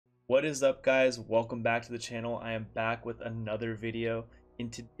What is up, guys? Welcome back to the channel. I am back with another video. In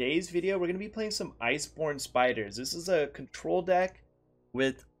today's video, we're going to be playing some ICEBORN spiders. This is a control deck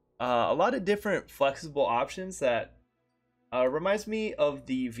with a lot of different flexible options that reminds me of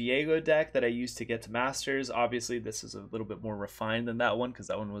the Viego deck that I used to get to Masters. Obviously, this is a little bit more refined than that one because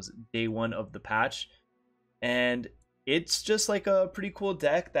that one was day one of the patch. And it's just like a pretty cool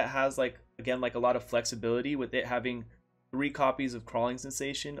deck that has, like, again, like a lot of flexibility with it having 3 copies of Crawling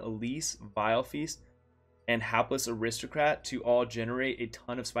Sensation, Elise, Vile Feast, and Hapless Aristocrat to all generate a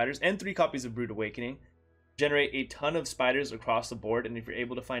ton of spiders, and 3 copies of Brood Awakening. Generate a ton of spiders across the board, and if you're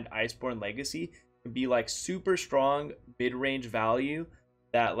able to find ICEBORN Legacy, it can be like super strong mid-range value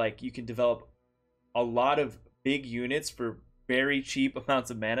that like you can develop a lot of big units for very cheap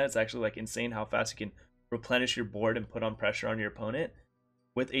amounts of mana. It's actually like insane how fast you can replenish your board and put on pressure on your opponent,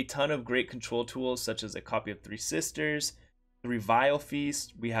 with a ton of great control tools such as a copy of 3 Sisters, 3 Vile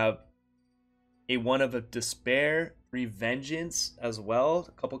Feast. We have a 1 of a Despair, 3 Vengeance as well,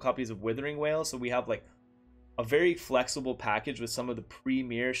 a couple copies of Withering Wail. So we have like a very flexible package with some of the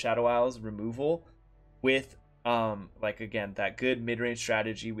premier Shadow Isles removal with like, again, that good mid-range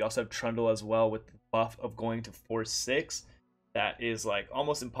strategy. We also have Trundle as well with the buff of going to 4/6. That is like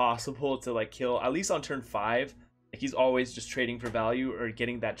almost impossible to like kill, at least on turn 5. Like, he's always just trading for value or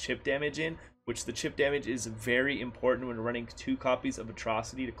getting that chip damage in, which the chip damage is very important when running 2 copies of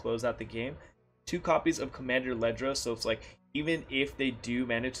Atrocity to close out the game, 2 copies of Commander Ledros. So it's like, even if they do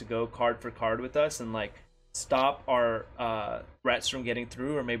manage to go card for card with us and like stop our threats from getting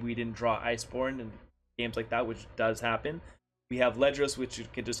through, or maybe we didn't draw ICEBORN and games like that, which does happen, we have Ledros, which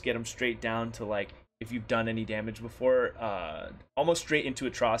could just get them straight down to, like, if you've done any damage before, almost straight into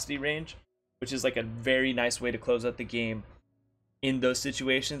Atrocity range, which is like a very nice way to close out the game in those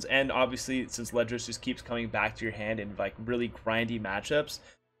situations. And obviously, since Ledros just keeps coming back to your hand in like really grindy matchups,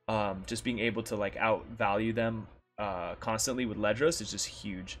 just being able to like outvalue them constantly with Ledros is just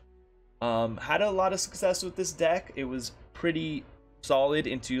huge. Had a lot of success with this deck. It was pretty solid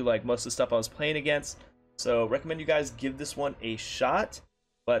into like most of the stuff I was playing against, so recommend you guys give this one a shot.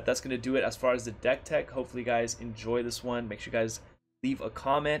 But that's going to do it as far as the deck tech. Hopefully you guys enjoy this one. Make sure you guys leave a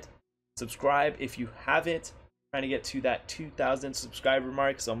comment, subscribe if you haven't. Trying to get to that 2,000 subscriber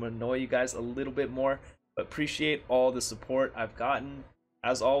mark, so I'm going to annoy you guys a little bit more, but appreciate all the support I've gotten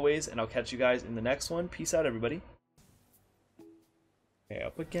as always, and I'll catch you guys in the next one. Peace out, everybody. Okay,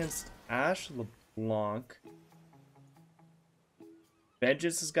 up against Ash LeBlanc.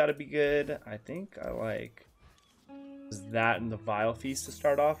 Vengeance has got to be good. I think I like that and the Vile Feast to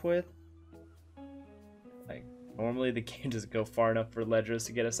start off with. Like, normally the game doesn't go far enough for Ledros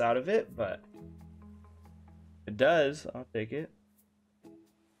to get us out of it, but it does. I'll take it.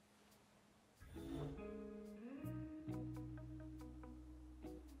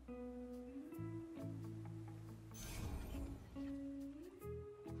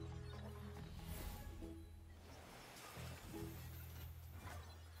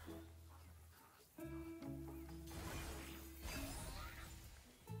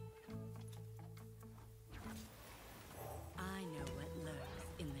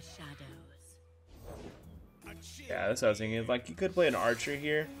 Yeah, that's what I was thinking. Like, you could play an archer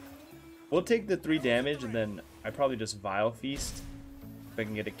here. We'll take the 3 damage, and then I probably just Vile Feast if I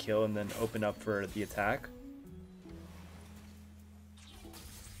can get a kill, and then open up for the attack.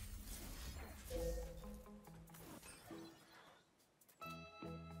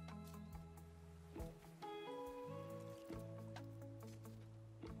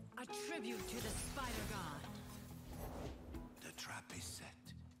 A tribute to the spider god. The trap is set.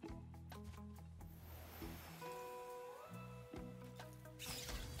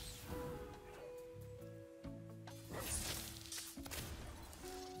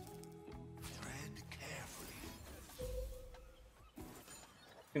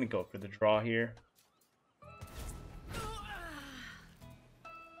 Gonna go for the draw here.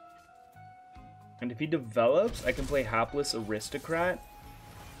 And if he develops, I can play Hapless Aristocrat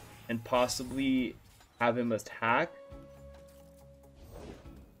and possibly have him attack.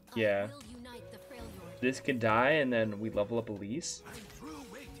 Yeah. This could die, and then we level up Elise.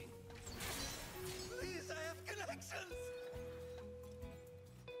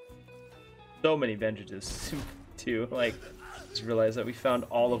 So many Vengeances too. Like, just realized that we found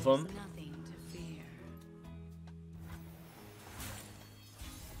all of them.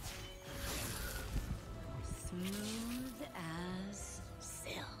 Smooth as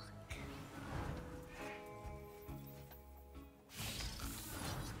silk.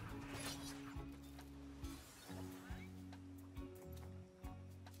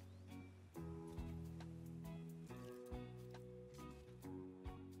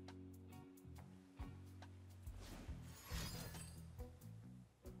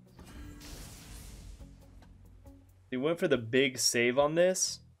 They went for the big save on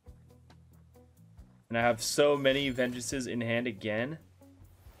this. And I have so many vengeances in hand again.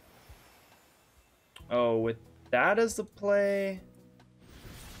 Oh, with that as the play,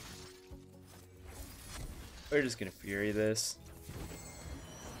 we're just gonna Fury this.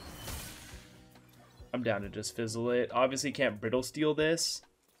 I'm down to just fizzle it. Obviously can't Brittle Steel this.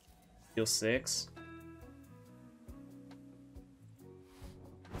 Deal 6.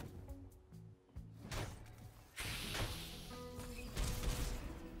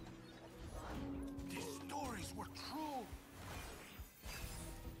 These stories were true.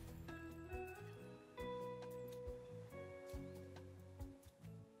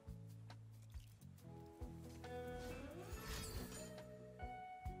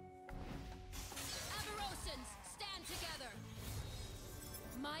 Avarosans, stand together.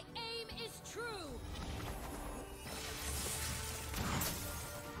 My aim is true.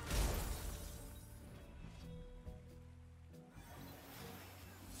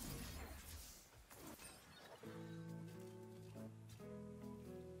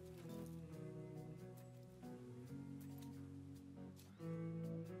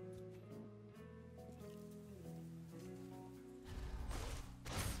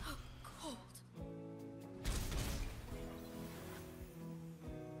 So cold.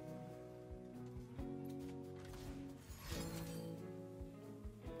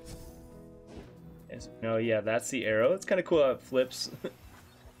 No, yeah, that's the arrow. It's kind of cool how it flips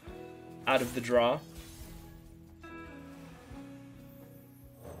out of the draw. Can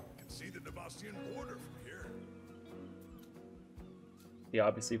see the Nevassian border from here. Yeah,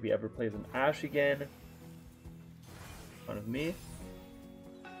 obviously if he ever plays an Ash again, in front of me.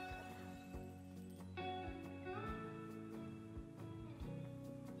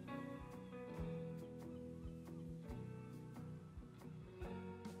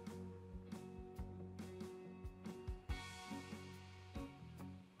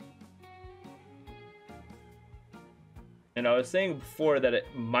 And I was saying before that it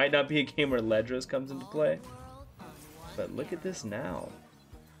might not be a game where Ledros comes into play, but look at this now.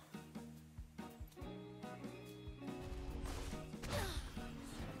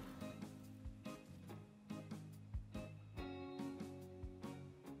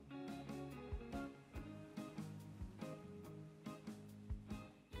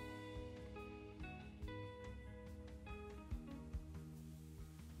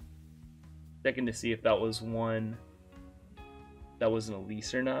 Checking to see if that was one that was an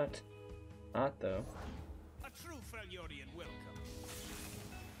Elise or not. Not though. A true Freljordian welcome.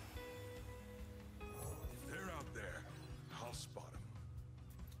 If they're out there, I'll spot them.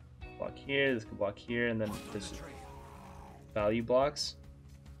 Block here, this can block here, and then On this the trail. value blocks.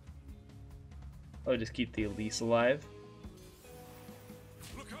 Oh, just keep the Elise alive.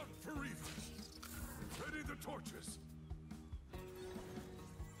 Look out for reavers. Ready the torches.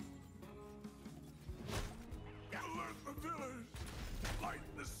 Alert the village. Light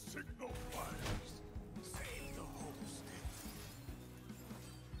the signal fires. Save the host.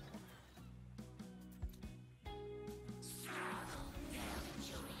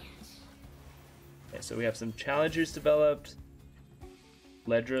 Okay, so we have some challengers developed.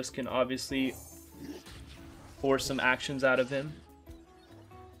 Ledros can obviously force some actions out of him.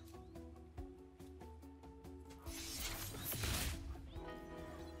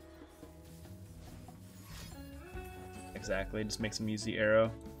 Exactly, just makes him use the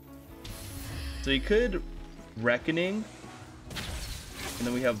arrow. So you could Reckoning, and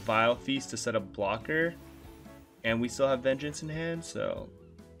then we have Vile Feast to set up blocker, and we still have Vengeance in hand, so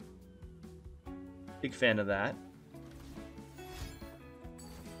big fan of that.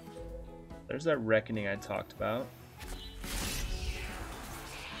 There's that Reckoning I talked about.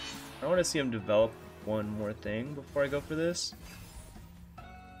 I want to see him develop one more thing before I go for this.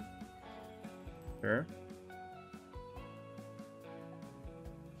 Sure.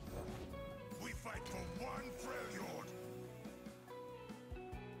 We fight for one Freljord.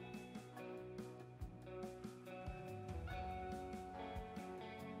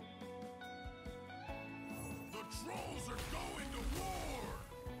 The trolls are going to war.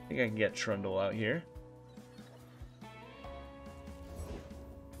 I think I can get Trundle out here.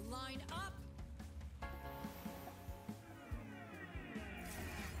 Line up.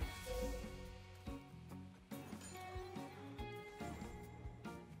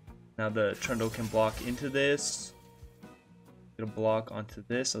 Now the Trundle can block into this. Get a block onto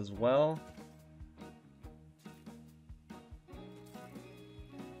this as well.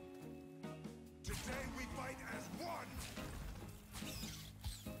 Today we fight as one.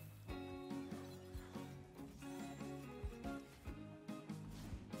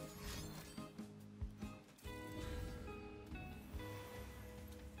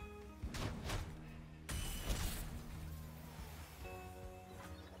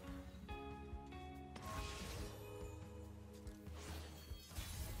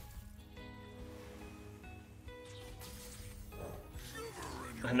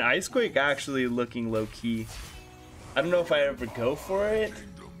 An Ice Quake actually looking low-key. I don't know if I ever go for it.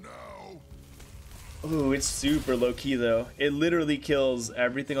 Ooh, it's super low-key though. It literally kills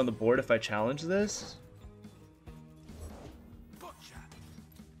everything on the board if I challenge this.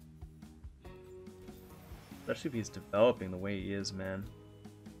 Especially if he's developing the way he is, man.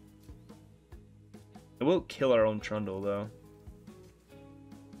 It will kill our own Trundle though.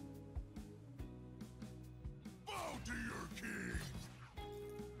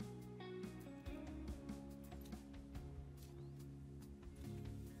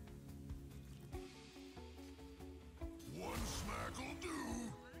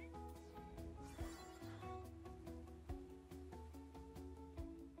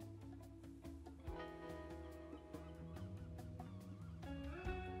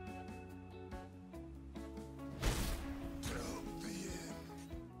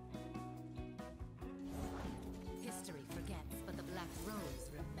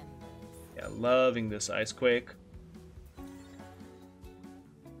 Yeah, loving this Ice Quake.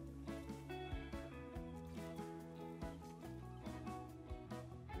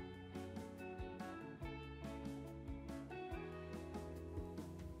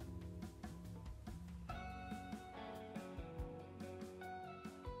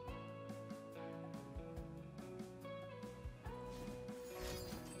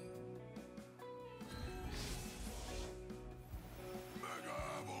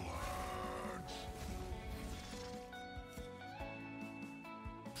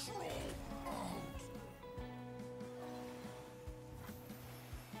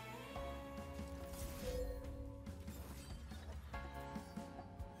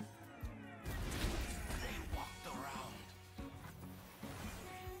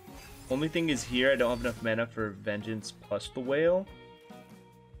 Only thing is here, I don't have enough mana for Vengeance plus the Whale.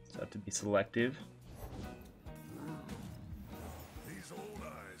 So I have to be selective. These old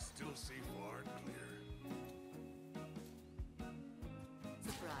eyes still see far and clear.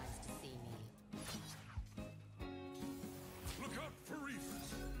 Surprised to see me. Look out for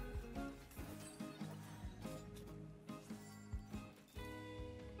reefers.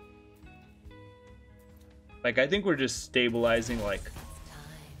 Like, I think we're just stabilizing, like,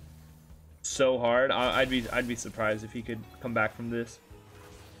 so hard. I'd be surprised if he could come back from this.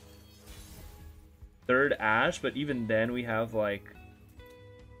 Third Ash, but even then we have like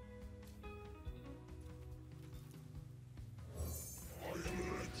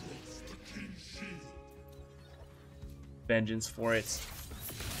Vengeance for it.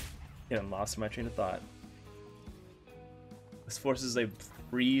 Yeah, I'm lost in my train of thought. This forces a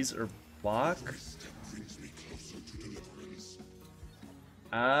freeze or block.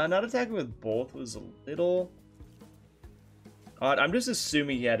 Not attacking with both was a little odd. I'm just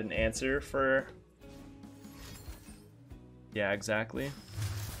assuming he had an answer for... Yeah, exactly.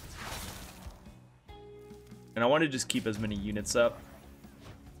 And I want to just keep as many units up.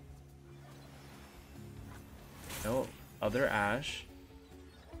 No, other Ash.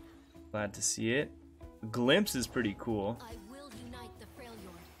 Glad to see it. Glimpse is pretty cool. I will unite the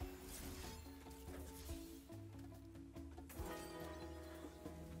Freljord.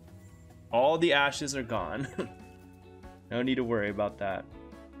 All the ashes are gone. No need to worry about that.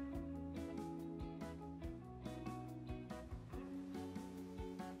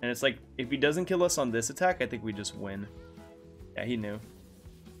 And it's like, if he doesn't kill us on this attack, I think we just win. Yeah, he knew.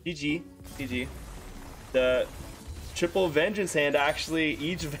 GG. GG. The triple Vengeance hand, actually,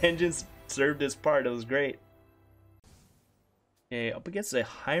 each Vengeance served its part. It was great. Okay, up against a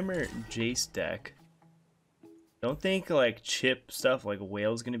Heimer Jace deck. Don't think like chip stuff like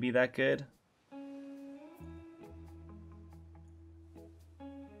Whale's gonna be that good.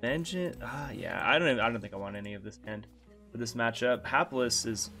 Vengeance, yeah, I don't think I want any of this hand for this matchup. Hapless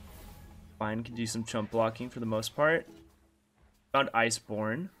is fine, can do some chump blocking for the most part. Found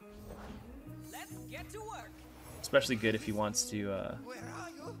ICEBORN. Let's get to work. Especially good if he wants to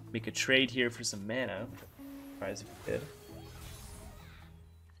make a trade here for some mana. I'm surprised if he did.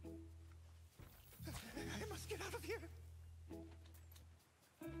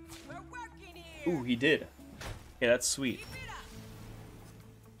 Ooh, he did. Yeah, that's sweet.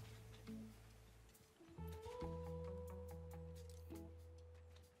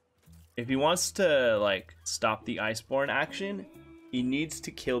 If he wants to, like, stop the ICEBORN action, he needs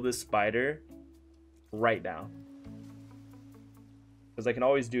to kill this spider right now. Because I can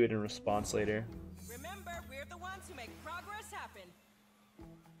always do it in response later. Remember, we're the ones who make progress happen.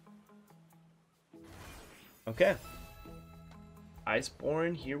 Okay.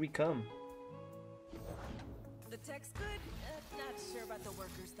 ICEBORN, here we come. The tech's good. Not sure about the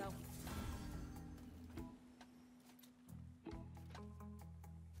workers, though.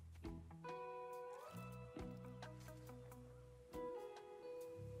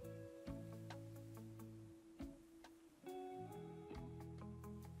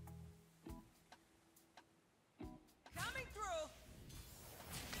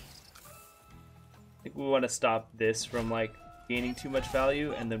 think we want to stop this from like gaining too much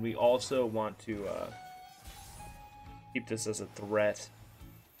value, and then we also want to keep this as a threat.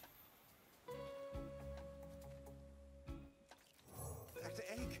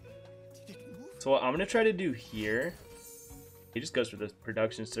 So what I'm gonna try to do here, he just goes for the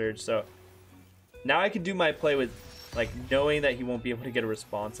production surge. So now I can do my play with like knowing that he won't be able to get a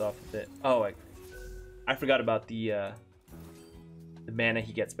response off of it. Oh, I forgot about the mana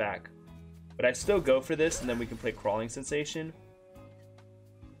he gets back. But I still go for this, and then we can play Crawling Sensation.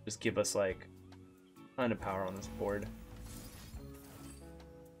 Just give us like a ton of power on this board.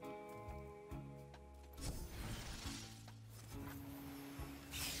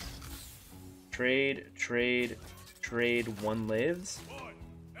 Trade, trade, trade, 1 lives.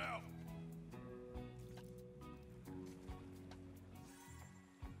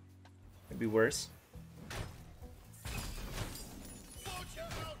 Could be worse.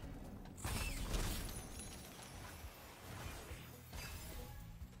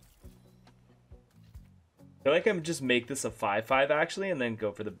 I feel like I'm just make this a 5/5 actually, and then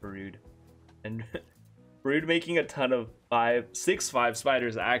go for the Brood. And Brood making a ton of 6/5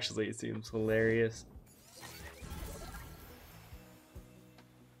 spiders actually, it seems hilarious.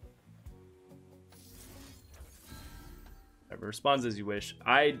 Whatever, responds as you wish.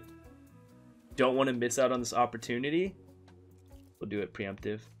 I don't want to miss out on this opportunity. We'll do it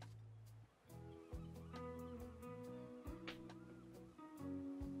preemptive.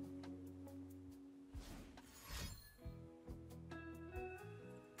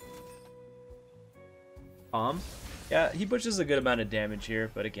 Yeah, he pushes a good amount of damage here,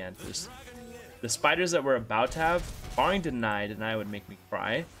 but again, just the spiders that we're about to have, barring deny would make me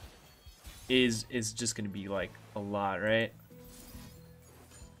cry, is just gonna be like a lot, right?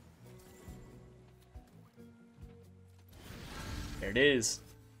 There it is.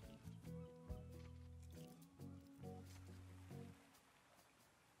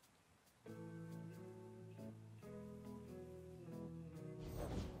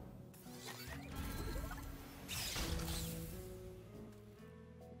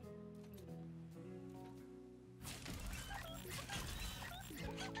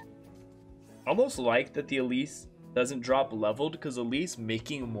 Almost like that the Elise doesn't drop leveled, because Elise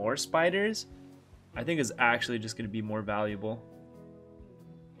making more spiders I think is actually just going to be more valuable.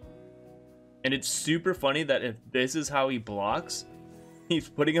 And it's super funny that if this is how he blocks, he's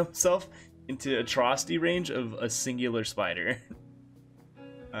putting himself into atrocity range of a singular spider.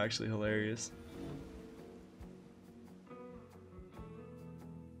 Actually hilarious.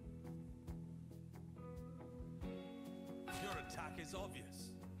 Your attack is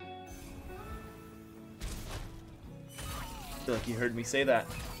obvious. I feel like you heard me say that.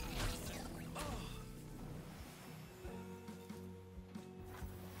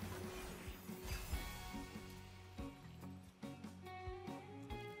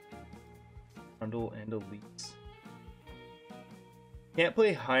 Trundle and Elise. Can't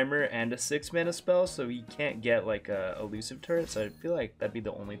play Heimer and a 6-mana spell, so he can't get like a elusive turret, so I feel like that'd be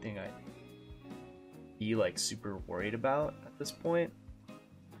the only thing I'd be like super worried about at this point.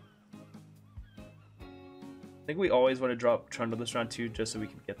 I think we always want to drop Trundle this round too, just so we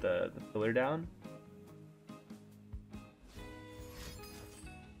can get the pillar down.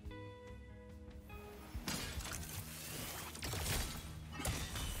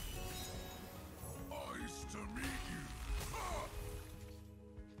 Nice to meet you. Ah!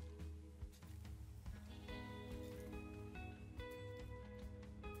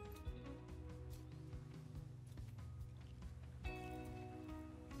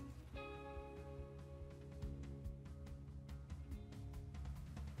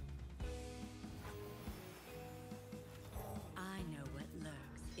 I know what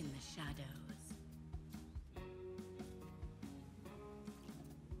lurks in the shadows.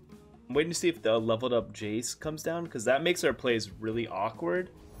 I'm waiting to see if the leveled up Jace comes down, because that makes our plays really awkward.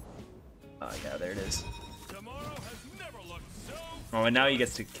 Oh yeah, there it is. Tomorrow has never looked so. Oh, and now he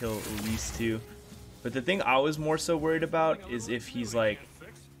gets to kill Elise too. But the thing I was more so worried about is if he's like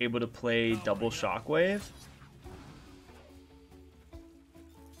able to play double shockwave.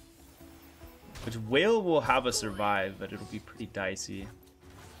 Which Whale will have us survive, but it'll be pretty dicey.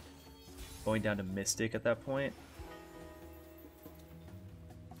 Going down to Mystic at that point.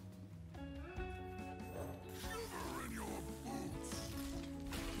 Shiver in your boots.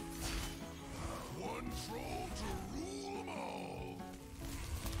 One troll to rule 'em all.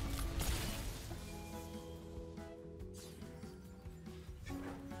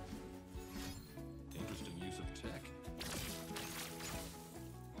 Interesting use of tech.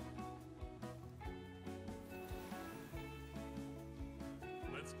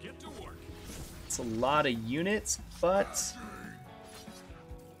 Let's get to work. It's a lot of units, but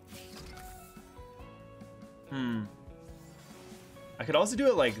I could also do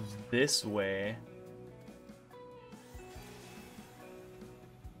it like this way.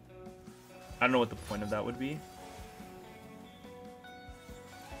 I don't know what the point of that would be.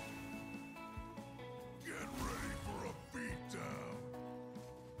 Get ready for a beatdown.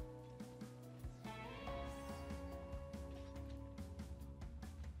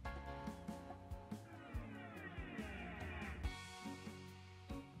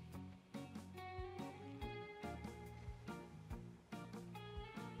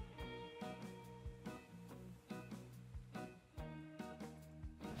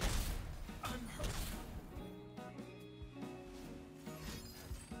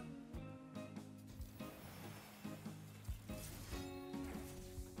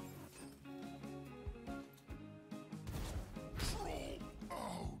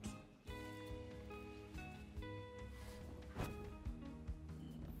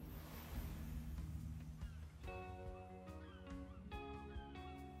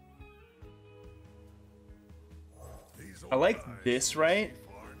 I like this, right?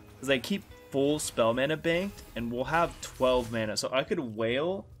 Because I keep full spell mana banked, and we'll have 12 mana. So I could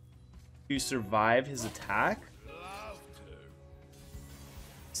wail to survive his attack.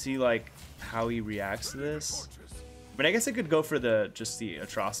 See, like, how he reacts to this. I mean, I guess I could go for just the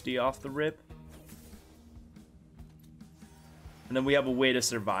atrocity off the rip. And then we have a way to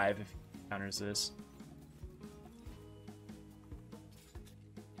survive if he counters this.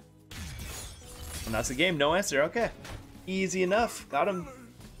 And that's the game. No answer. Okay. Easy enough. Got him.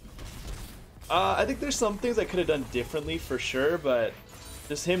 I think there's some things I could have done differently for sure, but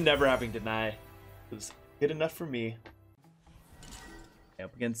just him never having deny was good enough for me.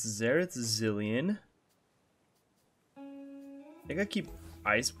 Up against Xerath Zillion. I think I keep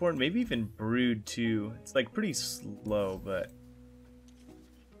Iceborn, maybe even Brood too. It's like pretty slow, but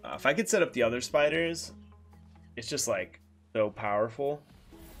if I could set up the other spiders, it's just like so powerful.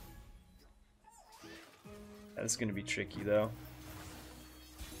 That's gonna be tricky though.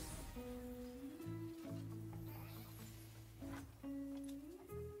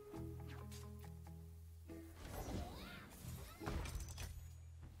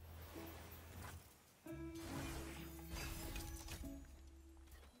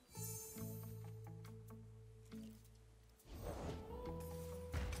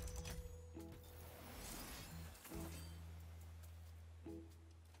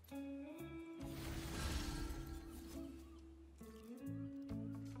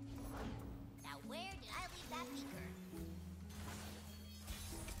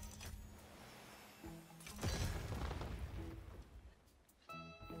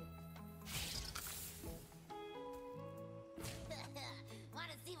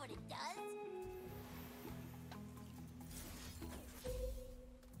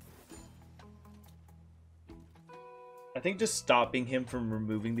 I think just stopping him from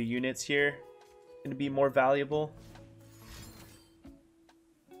removing the units here is going to be more valuable.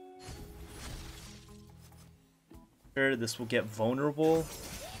 Sure, this will get vulnerable.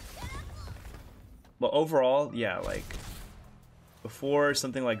 But overall, yeah, like before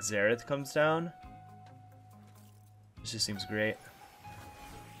something like Xerath comes down, this just seems great.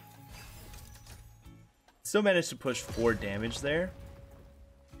 Still managed to push 4 damage there.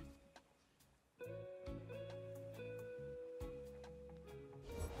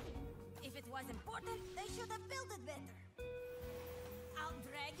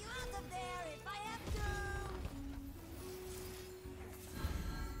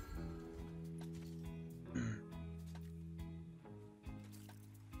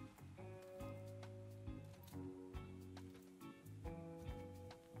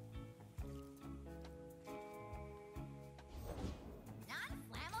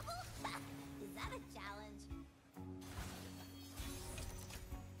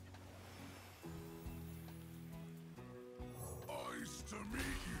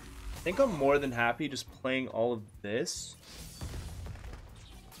 I think I'm more than happy just playing all of this.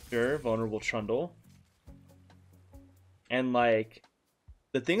 Sure, vulnerable Trundle. And like,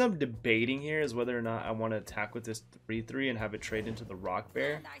 the thing I'm debating here is whether or not I want to attack with this 3/3 and have it trade into the Rock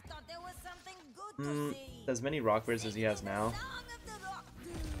Bear. As many Rock Bears as he has now.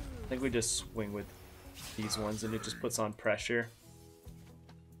 I think we just swing with these ones and it just puts on pressure.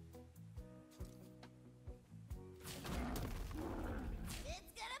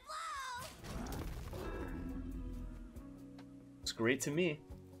 It's great to me.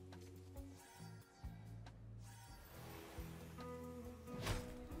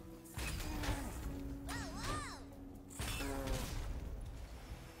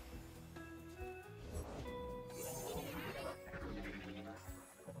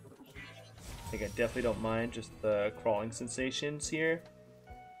 think I definitely don't mind just the crawling sensations here.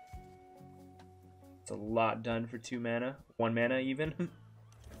 It's a lot done for 2 mana, 1 mana even.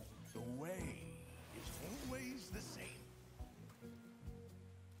 The way is always the same.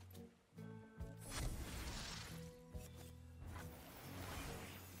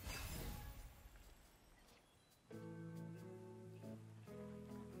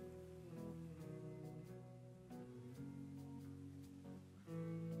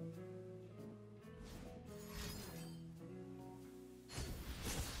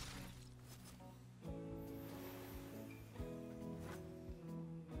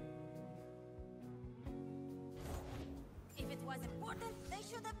 If it was important, they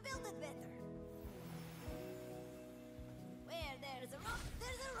should have built it better. Where there's a rock,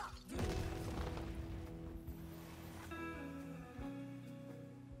 there's a rock.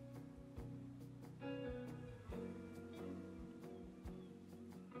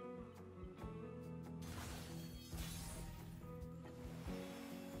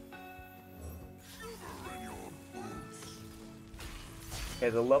 Sugar in your boots. Okay,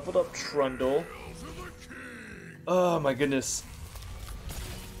 the leveled up Trundle. Hail to the king. Oh my goodness.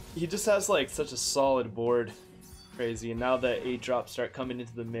 He just has like such a solid board. Crazy. And now the 8 drops start coming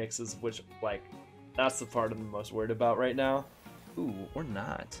into the mixes, which like that's the part I'm most worried about right now. Ooh, or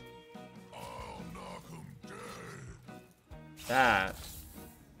not. I'll knock 'em dead. That.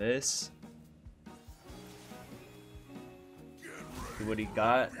 This. Get See ready. what he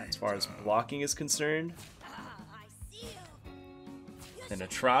got as far as blocking is concerned. Ah, I see you. You And should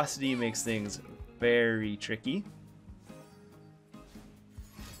Atrocity makes things very tricky.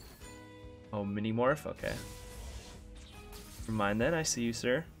 Oh, mini morph? Okay. Never mind then, I see you,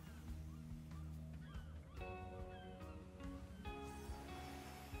 sir.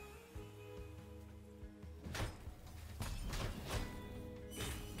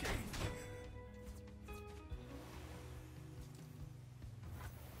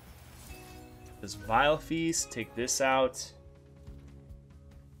 Does Vile Feast, take this out.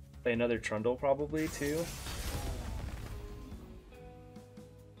 Play another Trundle probably too.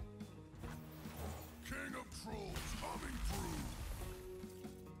 King of trolls coming through.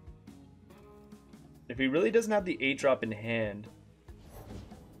 If he really doesn't have the 8 drop in hand.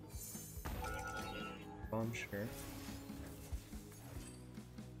 Well, I'm sure.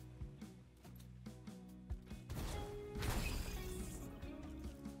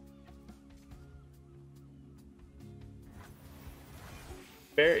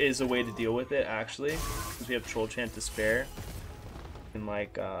 Spare is a way to deal with it, actually. Since we have Troll Chant to spare. And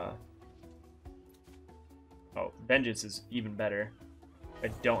like, oh, Vengeance is even better. I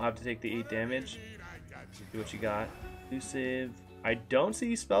don't have to take the 8 damage. I got you. See what you got. Elusive. I don't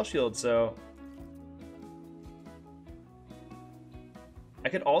see Spell Shield, so... I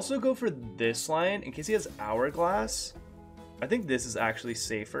could also go for this line in case he has Hourglass. I think this is actually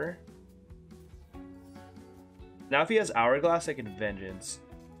safer. Now if he has Hourglass, I can Vengeance.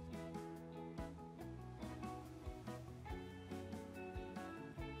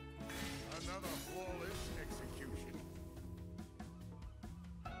 Another flawless execution.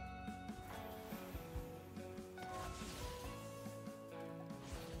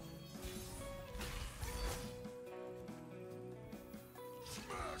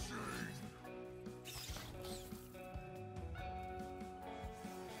 Smashing.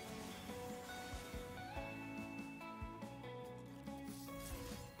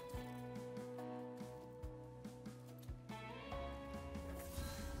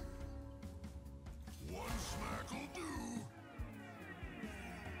 One smack will do.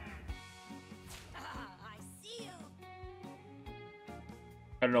 Ah, I see you.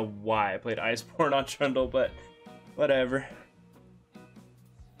 I don't know why I played Iceborn on Trundle, but whatever.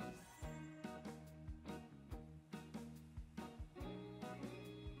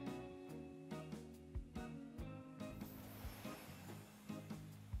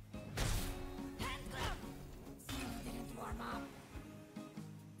 Hands up. Still didn't warm up.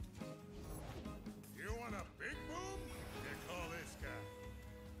 You want a big boom? You call this guy.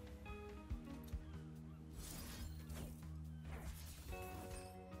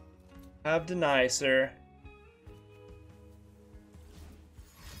 Have deny, sir.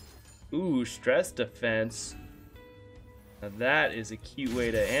 Ooh, stress defense. Now that is a cute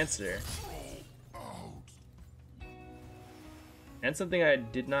way to answer. Roll out. And something I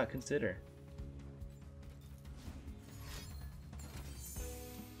did not consider.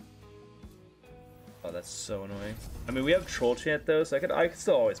 Oh, that's so annoying. I mean, we have Troll Chant though, so I could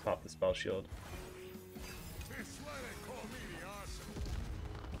still always pop the Spell Shield. This letter called me the arsenal.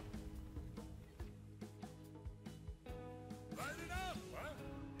 Light it up, huh?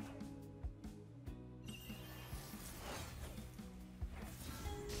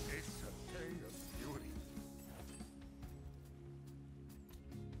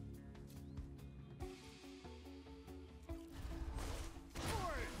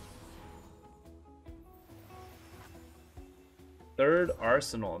 third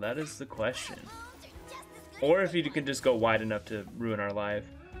arsenal? That is the question. Or if you can just go wide enough to ruin our life.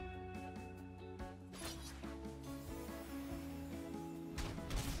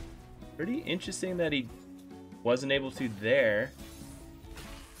 Pretty interesting that he wasn't able to there.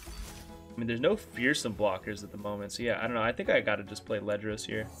 I mean, there's no fearsome blockers at the moment, so yeah, I don't know. I think I gotta just play Ledros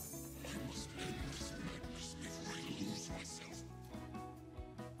here.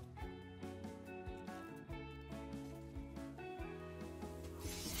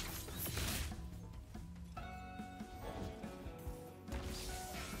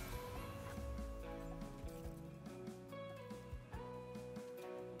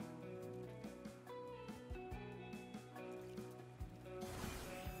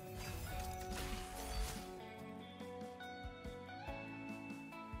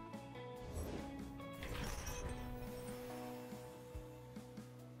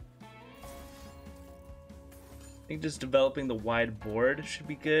 I think just developing the wide board should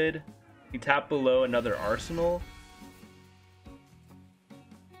be good. You tap below another arsenal.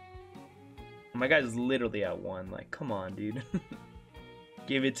 My guy's literally at 1. Like, come on, dude.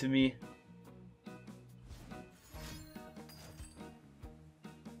 Give it to me.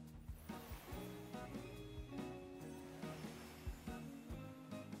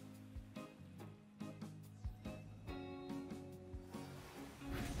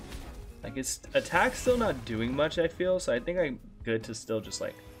 Like, its attack's still not doing much, I feel, so I think I'm good to still just,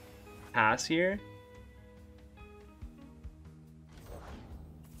 like, pass here.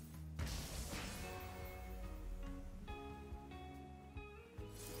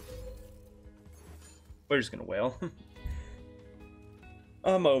 We're just gonna wail.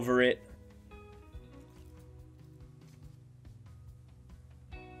 I'm over it.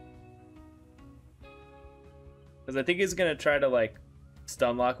 Because I think he's gonna try to, like,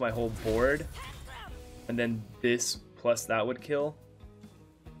 stun lock my whole board, and then this plus that would kill.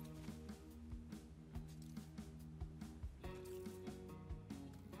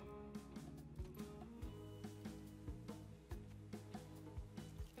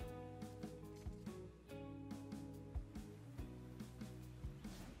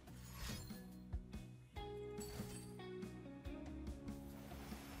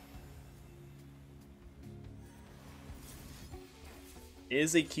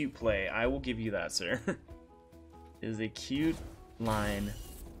 Is a cute play. I will give you that, sir. Is a cute line.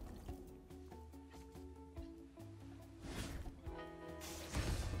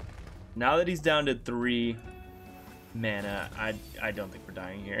 Now that he's down to 3 mana, I don't think we're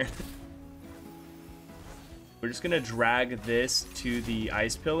dying here. We're just gonna drag this to the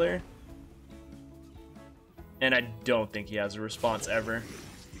ice pillar. And I don't think he has a response ever.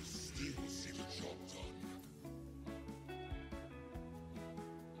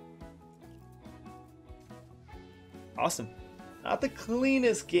 Awesome. Not the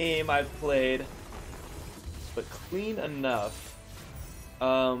cleanest game I've played, but clean enough.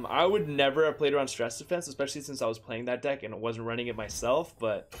 I would never have played around Stress Defense, especially since I was playing that deck and wasn't running it myself,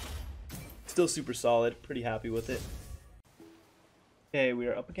 but still super solid. Pretty happy with it. Okay, we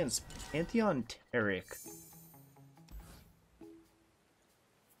are up against Pantheon Taric.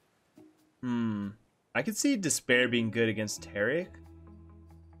 I could see Despair being good against Taric.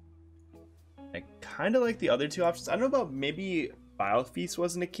 I kind of like the other two options. I don't know about maybe Vile Feast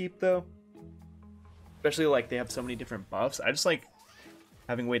wasn't a keep though. Especially like they have so many different buffs. I just like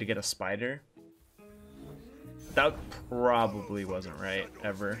having a way to get a spider. That probably wasn't right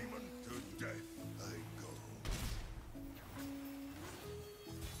ever.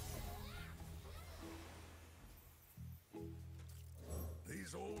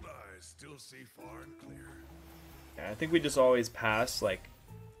 These old eyes still see far and clear. Yeah, I think we just always pass. Like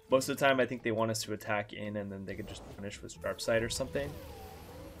most of the time I think they want us to attack in and then they could just punish with Sharp Sight or something.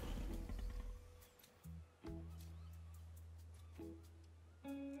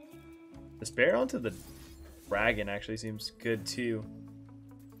 Despair onto the dragon actually seems good too.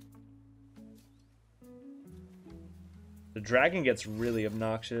 The dragon gets really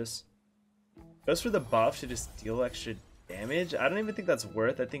obnoxious. Goes for the buff to just deal extra damage. I don't even think that's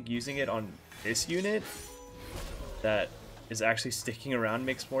worth. I think using it on this unit that is actually sticking around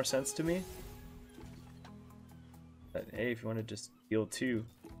makes more sense to me. But hey, if you want to just deal 2,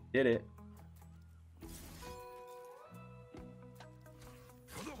 did it.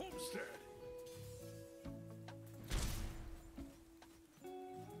 For the homestead.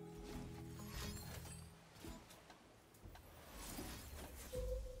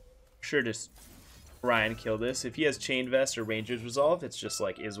 Sure, just try and kill this. If he has Chain Vest or Ranger's Resolve, it's just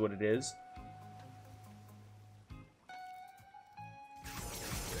like is what it is.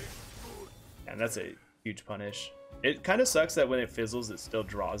 And that's a Huge punish. It kind of sucks that when it fizzles, it still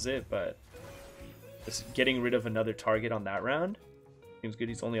draws it, but just getting rid of another target on that round seems good.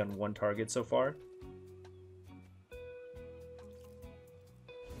 He's only on one target so far.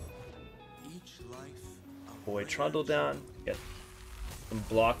 Boy, Trundle down. Get some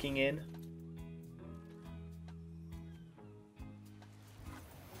blocking in.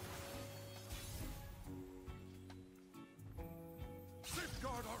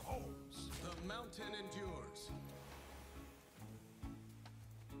 Safeguard our homes. The mountain endures.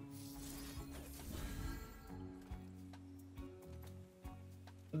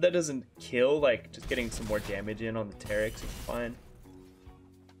 That doesn't kill, like just getting some more damage in on the Terex is fine.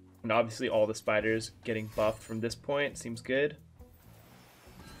 And obviously all the spiders getting buffed from this point seems good.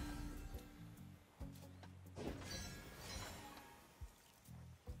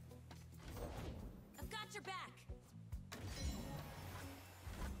 I've got your back.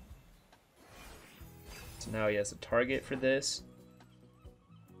 So now he has a target for this.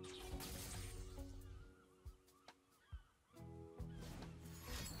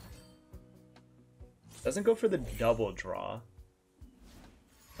 Doesn't go for the double draw.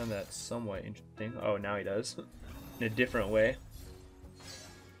 I find that somewhat interesting. Oh, now he does. In a different way.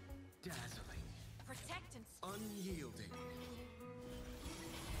 Dazzling. Protect and Unyielding.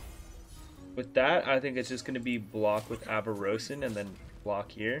 With that, I think it's just going to be block with Avarosin and then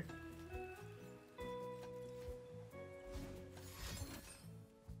block here.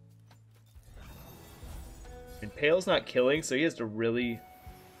 And Pale's not killing, so he has to really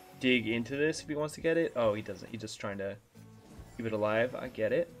dig into this if he wants to get it. Oh, he doesn't. He's just trying to keep it alive. I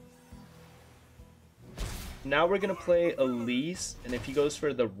get it. Now we're going to play Elise, and if he goes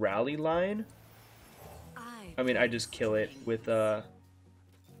for the rally line, I mean, I just kill it with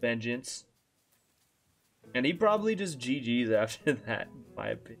Vengeance. And he probably just GG's after that, in my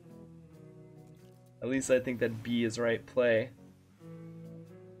opinion. At least I think that B is right play.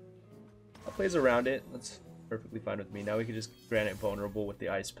 I'll plays around it. That's perfectly fine with me. Now we can just grant it vulnerable with the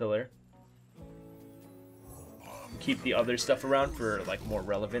Ice Pillar. Keep the other stuff around for like more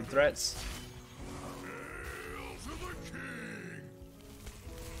relevant threats. Hail to the king!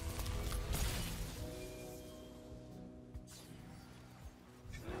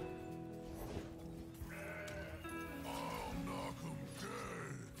 I'll knock 'em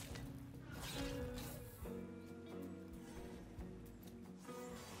dead.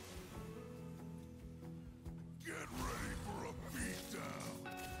 Get ready for a beatdown.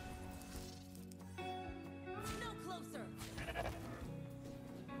 no closer.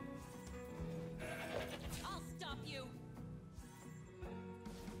 I'll stop you.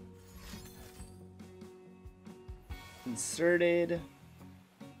 Inserted.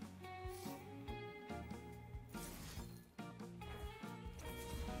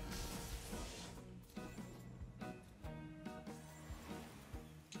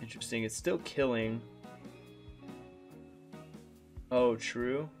 Interesting, it's still killing. Oh,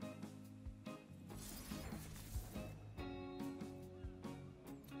 true.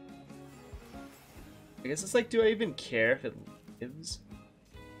 I guess it's like, do I even care if it lives?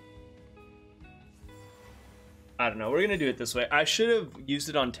 I don't know. We're gonna do it this way. I should have used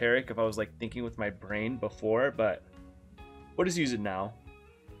it on Tarek if I was like thinking with my brain before, but we'll just use it now.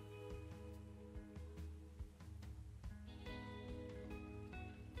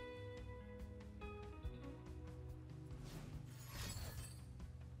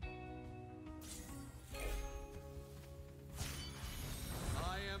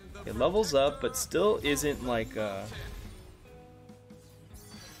 I am the It levels up, but still isn't like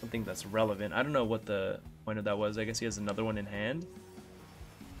something that's relevant. I don't know what the point of that was. I guess he has another one in hand.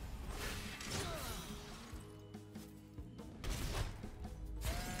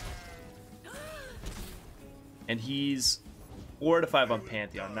 And he's 4 to 5 on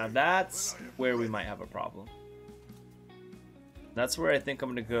Pantheon. Now that's where we might have a problem. That's where I think I'm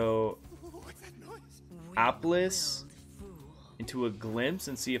gonna go Aplis into a Glimpse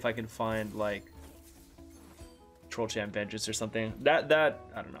and see if I can find like Troll Champ Vengeance or something. That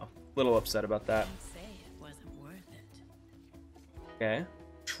I don't know. A little upset about that. Say it wasn't worth it. Okay.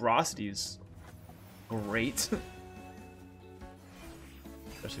 Atrocity's great.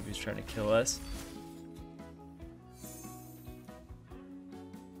 Especially if he's trying to kill us.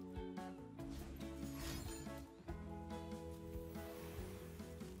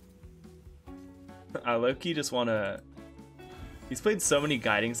 I low-key just wanna... He's played so many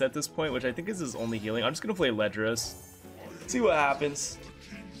guidings at this point, which I think is his only healing. I'm just gonna play Ledros. See what happens.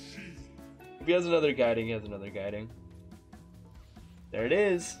 If he has another guiding, he has another guiding. There it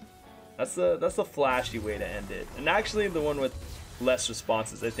is. That's the flashy way to end it. And actually the one with less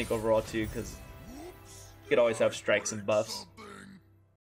responses, I think, overall too, because could always have strikes and buffs.